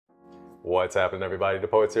What's happening, everybody? The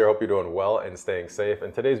Poets here. Hope you're doing well and staying safe.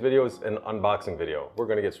 And today's video is an unboxing video. We're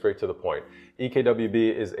going to get straight to the point.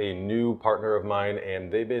 EKWB is a new partner of mine,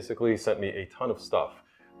 and they basically sent me a ton of stuff.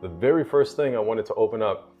 The very first thing I wanted to open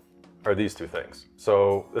up are these two things.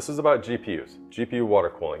 So this is about GPUs, GPU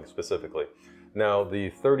water cooling specifically. Now,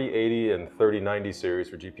 the 3080 and 3090 series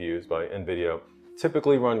for GPUs by NVIDIA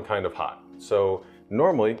typically run kind of hot. So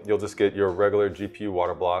normally you'll just get your regular GPU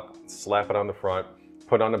water block, slap it on the front,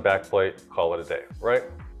 put on a backplate, call it a day, right?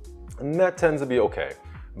 And that tends to be okay.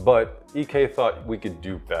 But EK thought we could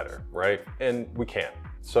do better, right? And we can't.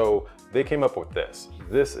 So they came up with this.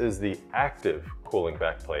 This is the Active Cooling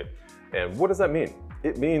Backplate. And what does that mean?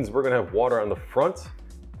 It means we're gonna have water on the front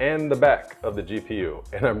and the back of the GPU.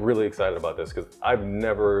 And I'm really excited about this because I've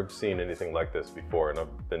never seen anything like this before, and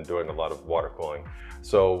I've been doing a lot of water cooling.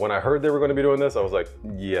 So when I heard they were gonna be doing this, I was like,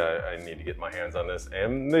 yeah, I need to get my hands on this,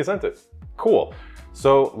 and they sent it. Cool.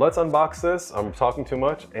 So let's unbox this. I'm talking too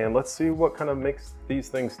much, and let's see what kind of makes these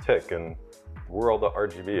things tick and where all the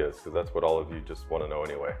RGB is, because that's what all of you just want to know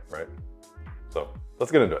anyway, right? So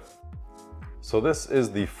let's get into it. So this is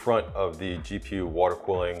the front of the GPU water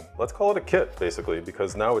cooling. Let's call it a kit, basically,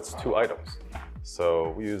 because now it's two items.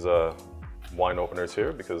 So we use wine openers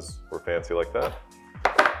here because we're fancy like that.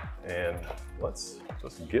 And let's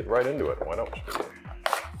just get right into it. Why don't we?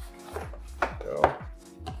 Go.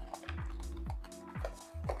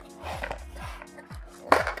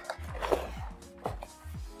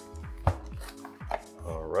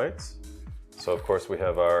 Right. So of course we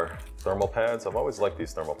have our thermal pads. I've always liked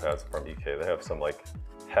these thermal pads from EK. They have some like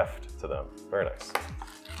heft to them. Very nice.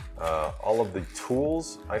 All of the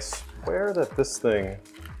tools. I swear that this thing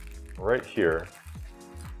right here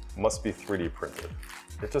must be 3D printed.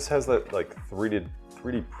 It just has that like 3D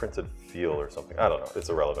printed feel or something. I don't know. It's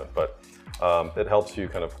irrelevant, but it helps you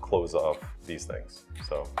kind of close off these things.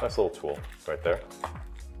 So nice little tool right there.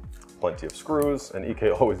 Plenty of screws, and EK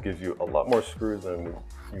always gives you a lot more screws than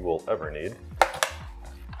you will ever need.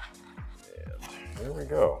 And here we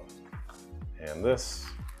go. And this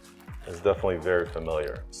is definitely very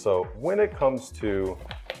familiar. So when it comes to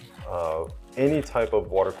any type of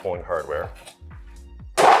water cooling hardware,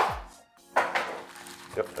 yep,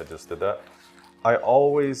 I just did that. I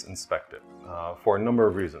always inspect it for a number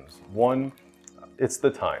of reasons. One, it's the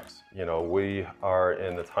times. You know, we are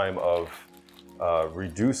in the time of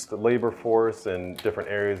reduced labor force in different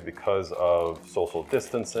areas because of social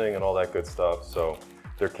distancing and all that good stuff. So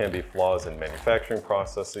there can be flaws in manufacturing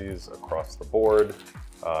processes across the board,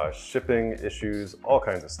 shipping issues, all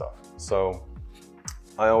kinds of stuff. So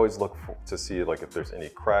I always look to see like if there's any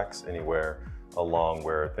cracks anywhere along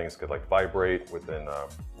where things could like vibrate within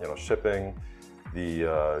you know, shipping.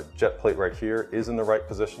 The jet plate right here is in the right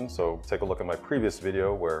position. So take a look at my previous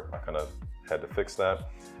video where I kind of had to fix that.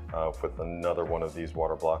 With another one of these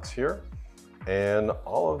water blocks here. And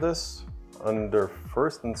all of this under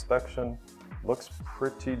first inspection looks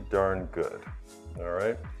pretty darn good. All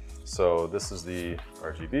right, so this is the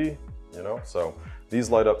RGB, you know, so these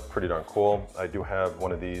light up pretty darn cool. I do have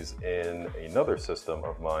one of these in another system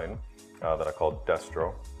of mine that I call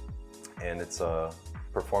Destro, and it's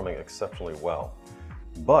performing exceptionally well.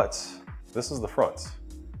 But this is the front.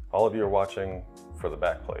 All of you are watching for the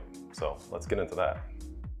back plate, so let's get into that.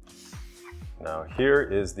 Now here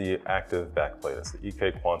is the Active Backplate. It's the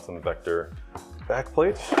EK-Quantum Vector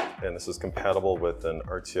backplate, and this is compatible with an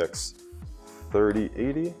RTX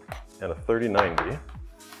 3080 and a 3090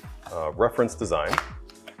 reference design.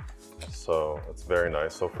 So it's very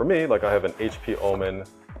nice. So for me, like I have an HP Omen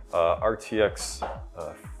RTX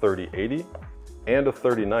 3080 and a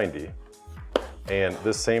 3090, and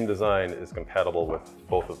this same design is compatible with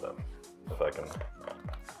both of them. If I can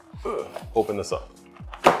open this up.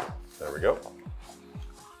 There we go.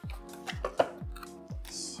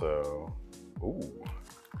 So, ooh,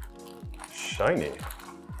 shiny.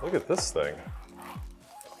 Look at this thing.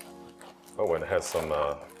 Oh, and it has some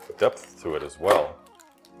depth to it as well.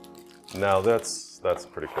 Now that's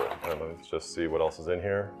pretty cool. Let's just see what else is in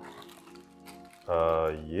here.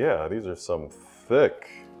 Yeah, these are some thick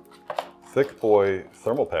boy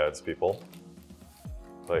thermal pads, people.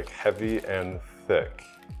 Like heavy and thick.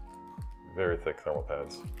 Very thick thermal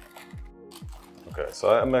pads. Okay, so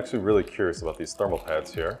I'm actually really curious about these thermal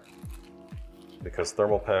pads here, because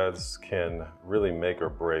thermal pads can really make or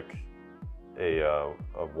break a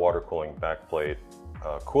water cooling backplate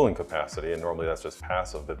cooling capacity, and normally that's just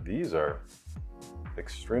passive, but these are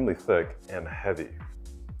extremely thick and heavy.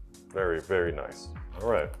 Very, very nice.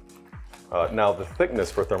 All right. Now the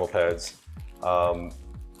thickness for thermal pads,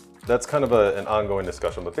 that's kind of an ongoing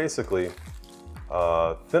discussion, but basically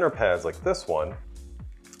thinner pads like this one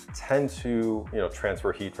tend to,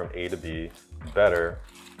 transfer heat from A to B better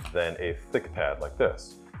than a thick pad like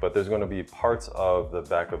this. But there's going to be parts of the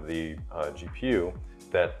back of the GPU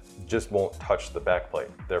that just won't touch the backplate.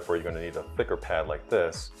 Therefore, you're going to need a thicker pad like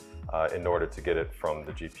this in order to get it from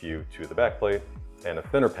the GPU to the backplate, and a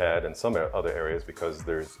thinner pad in some other areas because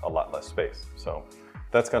there's a lot less space. So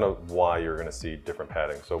that's kind of why you're going to see different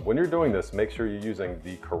padding. So when you're doing this, make sure you're using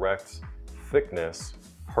the correct thickness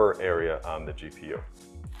per area on the GPU.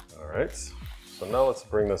 All right, so now let's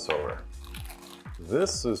bring this over.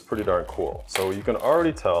 This is pretty darn cool. So you can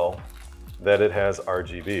already tell that it has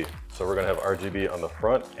RGB. So we're gonna have RGB on the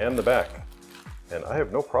front and the back. And I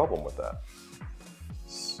have no problem with that.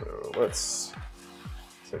 So let's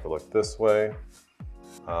take a look this way.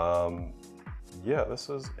 Yeah, this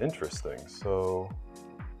is interesting. So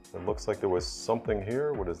it looks like there was something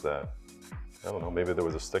here. What is that? I don't know, maybe there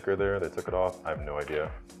was a sticker there, they took it off. I have no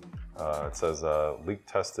idea. It says leak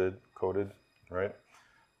tested, coded, right?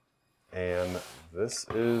 And this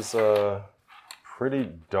is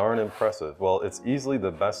pretty darn impressive. Well, it's easily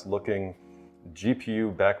the best looking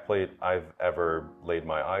GPU backplate I've ever laid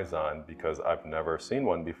my eyes on because I've never seen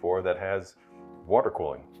one before that has water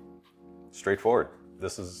cooling. Straightforward.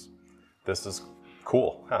 This is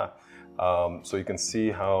cool. So you can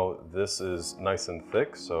see how this is nice and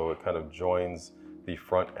thick, so it kind of joins the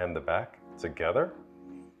front and the back together.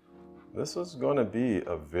 This is going to be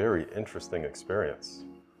a very interesting experience.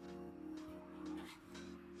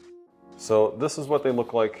 So this is what they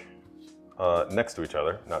look like next to each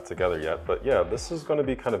other, not together yet, but yeah, this is going to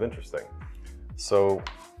be kind of interesting. So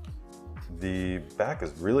the back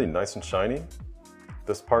is really nice and shiny.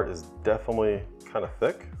 This part is definitely kind of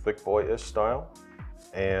thick boy-ish style.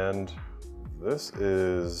 And this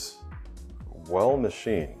is well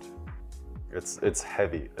machined. It's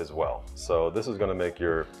heavy as well. So this is going to make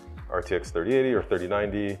your RTX 3080 or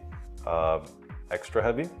 3090 extra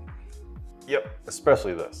heavy. Yep,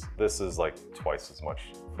 especially this. This is like twice as much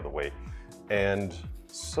for the weight. And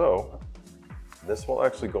so this will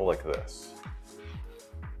actually go like this.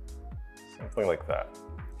 Something like that.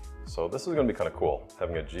 So this is going to be kind of cool,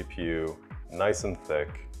 having a GPU nice and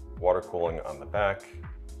thick, water cooling on the back,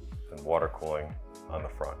 and water cooling on the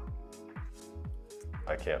front.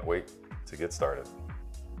 I can't wait to get started.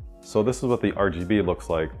 So this is what the RGB looks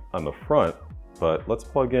like on the front, but let's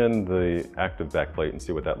plug in the active backplate and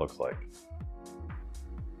see what that looks like.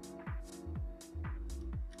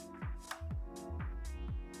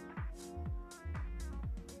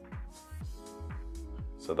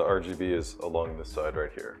 So the RGB is along this side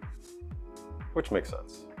right here, which makes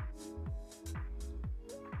sense.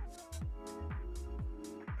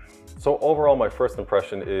 So overall, my first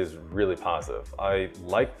impression is really positive. I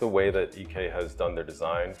like the way that EK has done their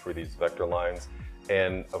design for these vector lines.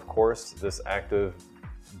 And of course, this active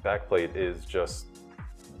backplate is just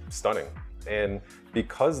stunning. And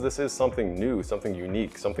because this is something new, something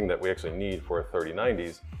unique, something that we actually need for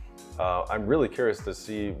 3090s, I'm really curious to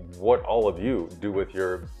see what all of you do with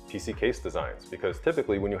your PC case designs. Because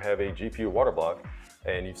typically when you have a GPU water block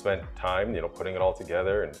and you've spent time, putting it all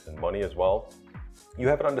together and money as well, you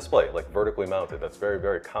have it on display, like vertically mounted. That's very,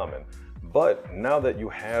 very common. But now that you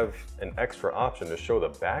have an extra option to show the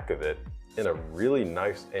back of it in a really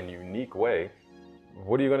nice and unique way,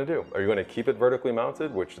 what are you going to do? Are you going to keep it vertically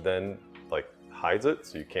mounted, which then like hides it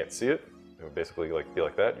so you can't see it? It would basically like be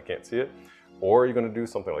like that, you can't see it. Or are you going to do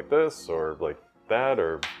something like this, or like that,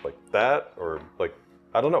 or like that, or like,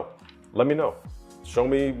 I don't know. Let me know. Show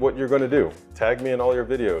me what you're going to do. Tag me in all your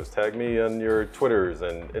videos. Tag me on your Twitters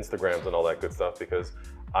and Instagrams and all that good stuff, because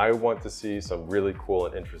I want to see some really cool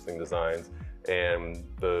and interesting designs. And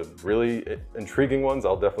the really intriguing ones,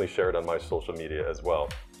 I'll definitely share it on my social media as well.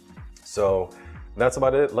 So that's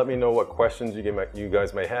about it. Let me know what questions you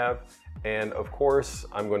guys may have. And of course,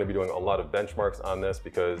 I'm going to be doing a lot of benchmarks on this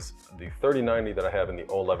because the 3090 that I have in the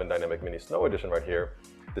 011 Dynamic Mini Snow Edition right here,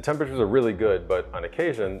 the temperatures are really good, but on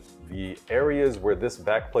occasion, the areas where this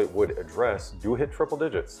backplate would address do hit triple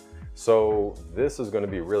digits. So this is going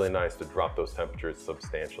to be really nice to drop those temperatures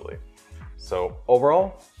substantially. So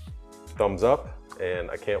overall, thumbs up,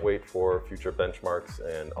 and I can't wait for future benchmarks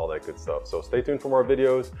and all that good stuff. So stay tuned for more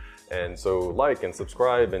videos, and so like and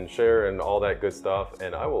subscribe and share and all that good stuff,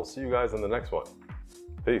 and I will see you guys in the next one.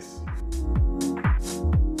 Peace.